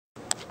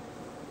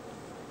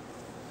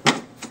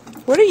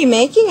What are you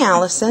making,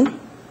 Allison?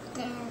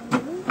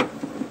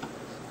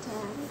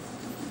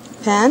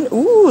 Pen?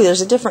 Ooh,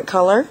 there's a different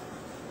color.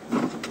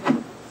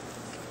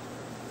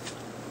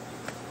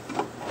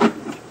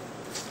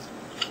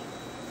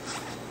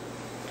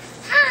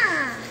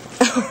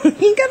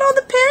 You got all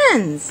the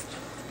pens.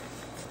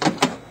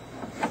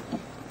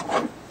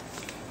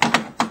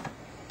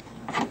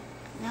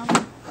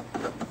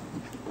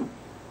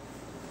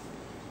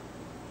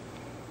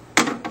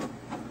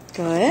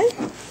 Good.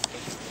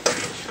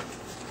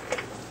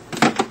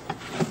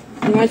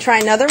 You want to try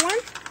another one?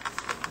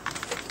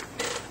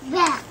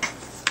 Back.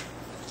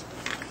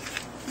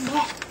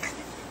 Back.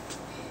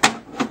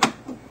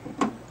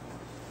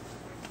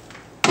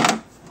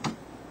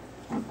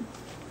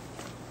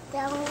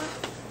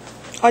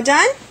 All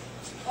done?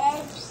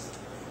 Yes.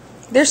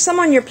 There's some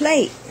on your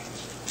plate.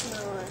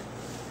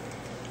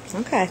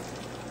 No. Okay.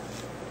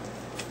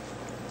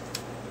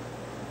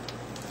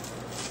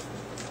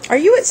 Are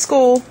you at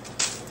school?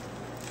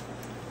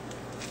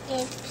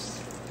 Yes.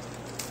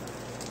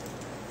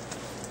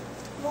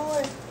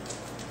 More.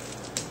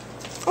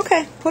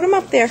 Okay, put them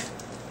up there. Do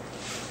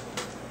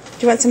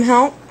you want some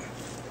help?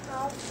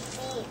 Help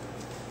me.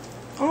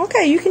 Oh,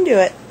 okay, you can do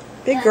it.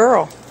 Big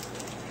girl.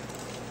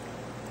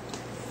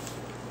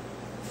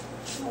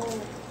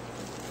 More.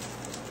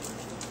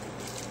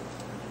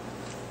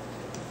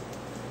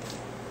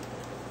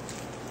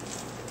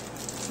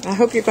 I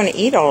hope you're going to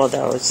eat all of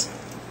those.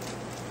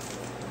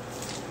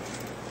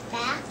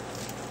 Back.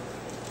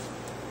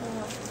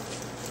 More.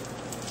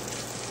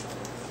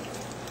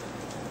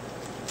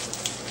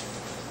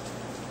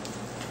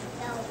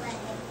 No way.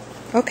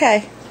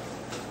 Okay.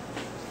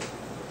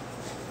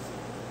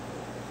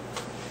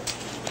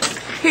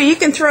 Here, you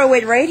can throw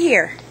it right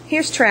here.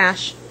 Here's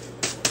trash.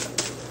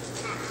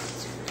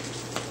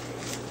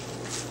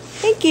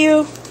 Thank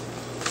you.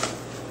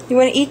 You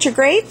want to eat your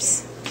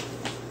grapes?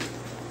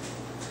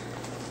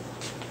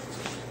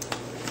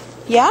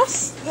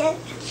 Yes? Sit.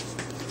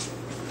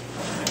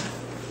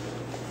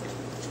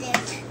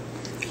 Sit.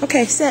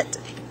 Okay, sit.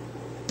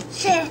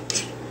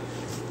 Sit.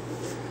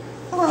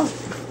 Whoa.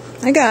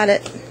 I got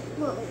it.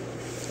 Whoa.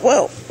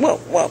 Whoa, whoa,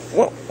 whoa,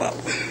 whoa, whoa.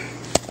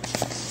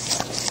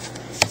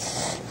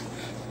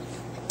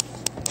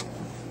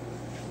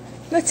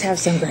 Let's have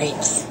some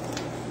grapes.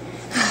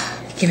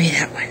 Give me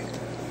that one.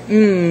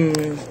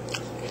 Mmm.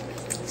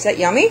 Is that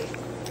yummy?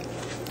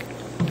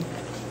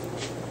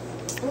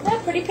 Look at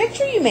that pretty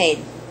picture you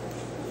made.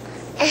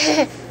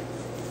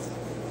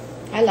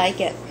 I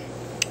like it.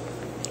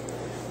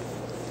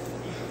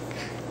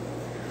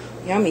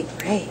 Yummy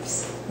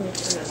grapes. Let me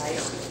turn the light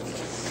on.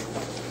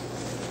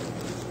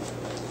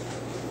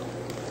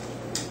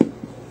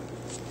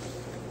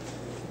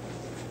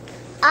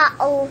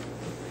 Uh-oh.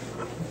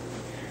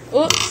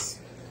 Oops.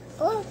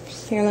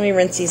 Oops. Here, let me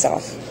rinse these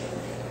off.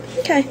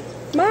 Okay.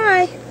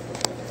 Bye.